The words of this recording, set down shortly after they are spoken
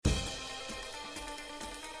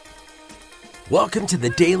Welcome to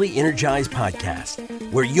the Daily Energize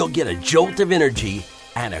Podcast, where you'll get a jolt of energy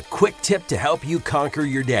and a quick tip to help you conquer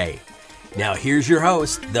your day. Now here's your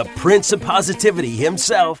host, the Prince of Positivity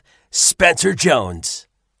himself, Spencer Jones.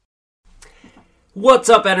 What's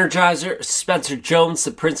up, Energizer? Spencer Jones,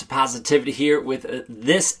 the Prince of Positivity here with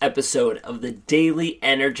this episode of the Daily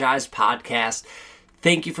Energize Podcast.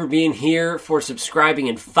 Thank you for being here, for subscribing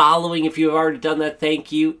and following. If you have already done that,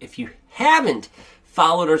 thank you. If you haven't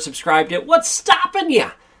followed or subscribed yet, what's stopping you?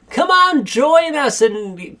 Come on, join us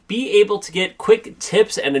and be able to get quick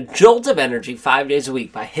tips and a jolt of energy 5 days a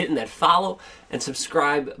week by hitting that follow and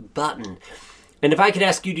subscribe button. And if I could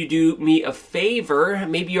ask you to do me a favor,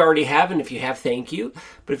 maybe you already have, and if you have, thank you.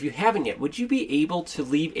 But if you haven't yet, would you be able to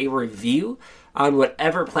leave a review on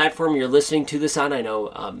whatever platform you're listening to this on? I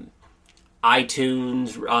know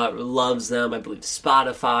iTunes loves them. I believe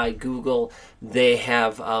Spotify, Google, they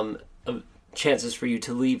have chances for you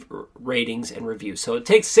to leave ratings and reviews. So it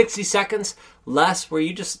takes 60 seconds less where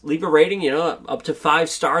you just leave a rating, up to 5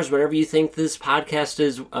 stars, whatever you think this podcast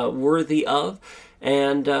is worthy of.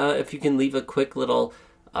 And if you can leave a quick little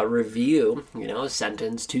review, a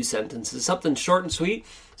sentence, 2 sentences, something short and sweet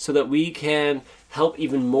so that we can help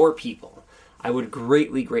even more people, I would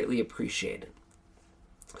greatly, greatly appreciate it.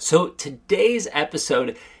 So today's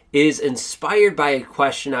episode is inspired by a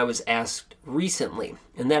question I was asked recently,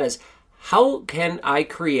 and that is, how can I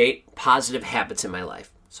create positive habits in my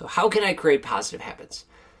life? So how can I create positive habits?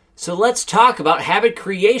 So let's talk about habit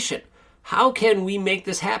creation. How can we make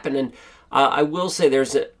this happen? And I will say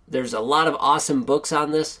there's a lot of awesome books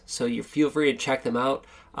on this, so you feel free to check them out.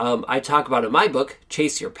 I talk about in my book,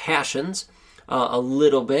 Chase Your Passions, a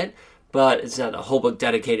little bit, but it's not a whole book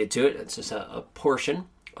dedicated to it. It's just a portion.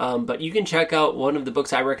 But you can check out one of the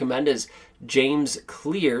books I recommend is James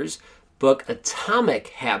Clear's book, Atomic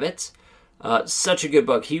Habits. Such a good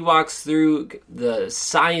book. He walks through the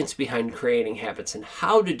science behind creating habits and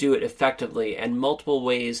how to do it effectively and multiple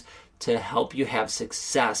ways to help you have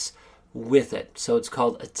success with it. So it's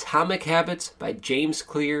called Atomic Habits by James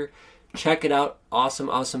Clear. Check it out. Awesome,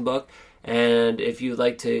 awesome book. And if you'd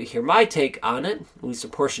like to hear my take on it, at least a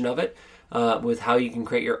portion of it, with how you can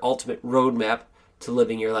create your ultimate roadmap to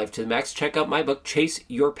living your life to the max, check out my book, Chase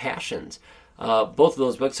Your Passions. Both of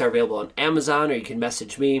those books are available on Amazon, or you can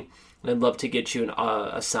message me. I'd love to get you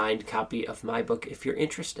a signed copy of my book if you're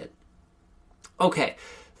interested. Okay,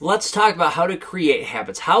 let's talk about how to create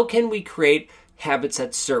habits. How can we create habits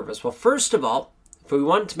that serve us? Well, first of all, if we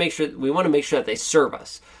want to make sure that they serve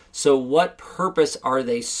us. So what purpose are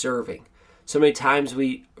they serving? So many times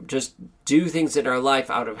we just do things in our life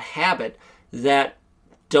out of habit that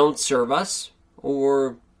don't serve us,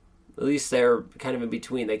 or at least they're kind of in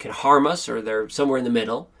between. They can harm us, or they're somewhere in the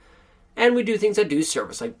middle. And we do things that do serve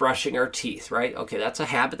us, like brushing our teeth, right? Okay, that's a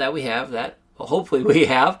habit that we have, that hopefully we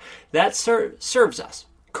have, that serves us.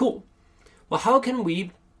 Cool. Well, how can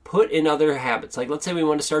we put in other habits? Like, let's say we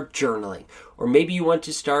want to start journaling, or maybe you want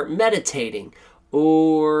to start meditating,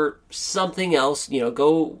 or something else,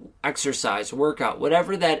 go exercise, work out,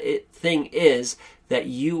 whatever that thing is that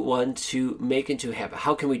you want to make into a habit.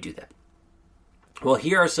 How can we do that? Well,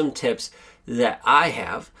 here are some tips that I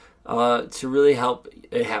have to really help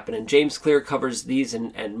it happen. And James Clear covers these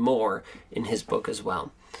and more in his book as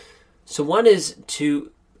well. So one is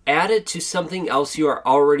to add it to something else you are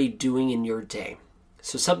already doing in your day.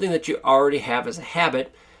 So something that you already have as a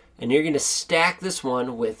habit, and you're going to stack this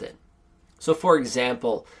one with it. So for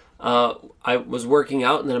example, I was working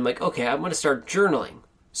out, and then I'm like, okay, I'm going to start journaling.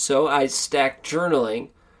 So I stack journaling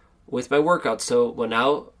with my workout. So when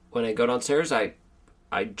I go downstairs, I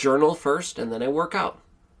journal first, and then I work out.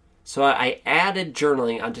 So I added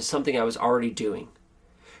journaling onto something I was already doing.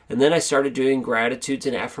 And then I started doing gratitudes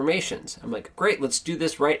and affirmations. I'm like, great, let's do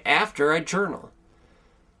this right after I journal.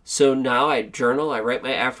 So now I journal, I write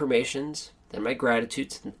my affirmations, then my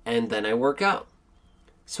gratitudes, and then I work out.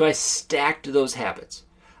 So I stacked those habits.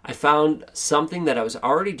 I found something that I was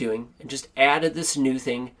already doing and just added this new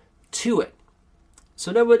thing to it.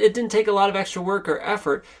 So no, it didn't take a lot of extra work or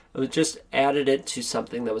effort. It was just added it to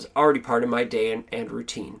something that was already part of my day and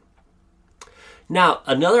routine. Now,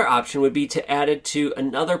 another option would be to add it to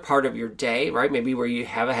another part of your day, right? Maybe where you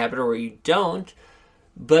have a habit or where you don't,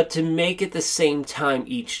 but to make it the same time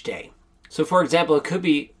each day. So for example, it could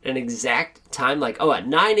be an exact time, like, at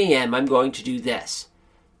 9 a.m. I'm going to do this.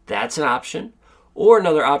 That's an option. Or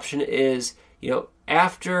another option is,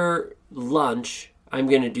 after lunch, I'm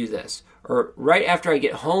going to do this. Or right after I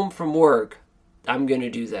get home from work, I'm going to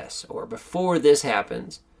do this. Or before this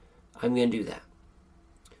happens, I'm going to do that.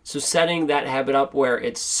 So setting that habit up where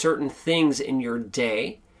it's certain things in your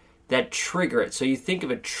day that trigger it. So you think of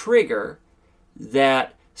a trigger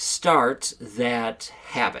that starts that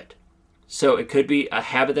habit. So it could be a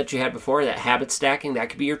habit that you had before, that habit stacking, that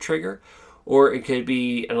could be your trigger. Or it could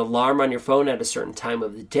be an alarm on your phone at a certain time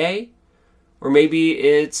of the day. Or maybe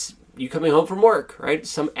it's you coming home from work, right?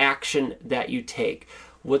 Some action that you take.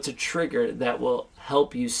 What's a trigger that will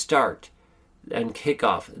help you start and kick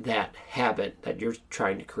off that habit that you're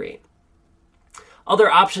trying to create? Other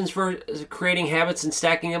options for creating habits and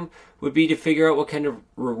stacking them would be to figure out what kind of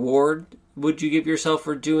reward would you give yourself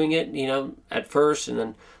for doing it, at first, and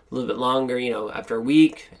then a little bit longer, after a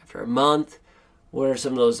week, after a month. What are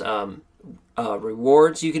some of those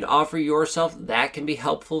rewards you can offer yourself? That can be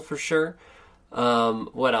helpful for sure.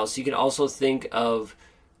 What else? You can also think of,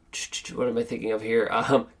 what am I thinking of here?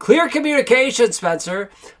 Clear communication, Spencer.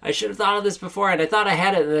 I should have thought of this before, and I thought I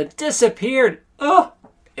had it, and it disappeared. Oh,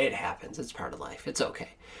 it happens. It's part of life. It's okay.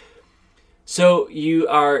 So you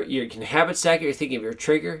can habit stack it. You're thinking of your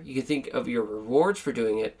trigger. You can think of your rewards for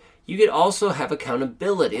doing it. You could also have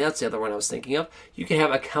accountability. That's the other one I was thinking of. You can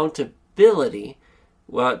have accountability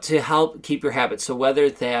to help keep your habits. So whether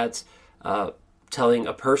that's telling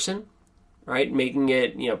a person, right, making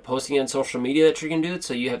it, posting it on social media that you're going to do it,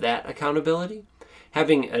 so you have that accountability.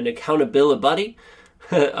 Having an accountability buddy,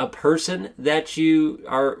 a person that you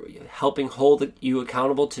are helping hold you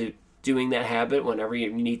accountable to doing that habit whenever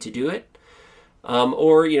you need to do it.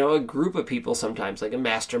 Or, a group of people sometimes, like a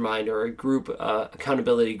mastermind or a group,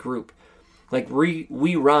 accountability group. Like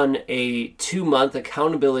we run a 2-month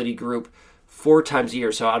accountability group 4 times a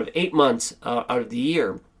year. So out of 8 months out of the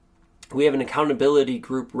year, we have an accountability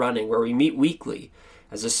group running where we meet weekly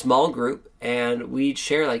as a small group, and we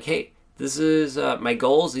share like, hey, this is my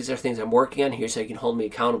goals. These are things I'm working on. Here's how you can hold me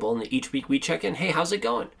accountable. And each week we check in. Hey, how's it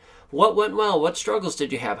going? What went well? What struggles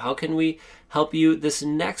did you have? How can we help you this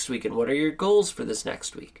next week? And what are your goals for this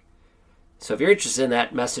next week? So if you're interested in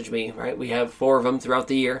that, message me, right? We have 4 of them throughout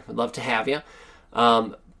the year. I'd love to have you.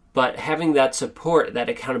 But having that support, that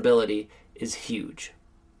accountability is huge.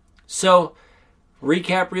 So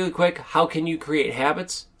recap really quick. How can you create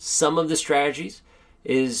habits? Some of the strategies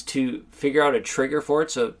is to figure out a trigger for it.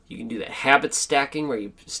 So you can do that habit stacking where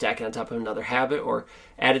you stack it on top of another habit, or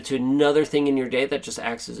add it to another thing in your day that just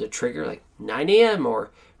acts as a trigger, like 9 a.m. or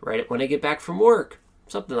right when I get back from work,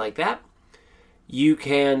 something like that. You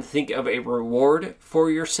can think of a reward for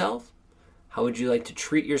yourself. How would you like to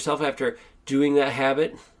treat yourself after doing that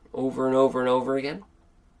habit over and over and over again?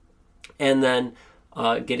 And then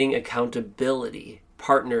getting accountability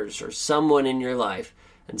partners or someone in your life,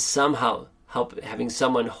 and somehow having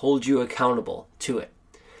someone hold you accountable to it.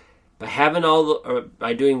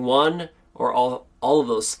 By doing one or all of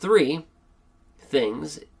those 3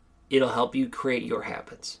 things, it'll help you create your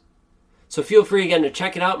habits. So feel free again to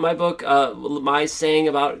check it out. My book, my saying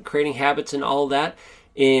about creating habits and all that,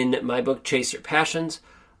 in my book, Chase Your Passions,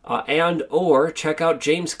 or check out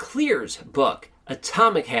James Clear's book,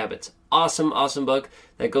 Atomic Habits. Awesome book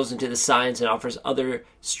that goes into the science and offers other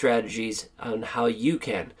strategies on how you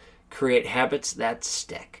can create habits that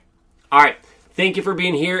stick. All right. Thank you for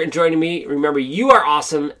being here and joining me. Remember, you are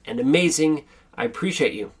awesome and amazing. I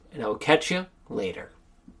appreciate you, and I will catch you later.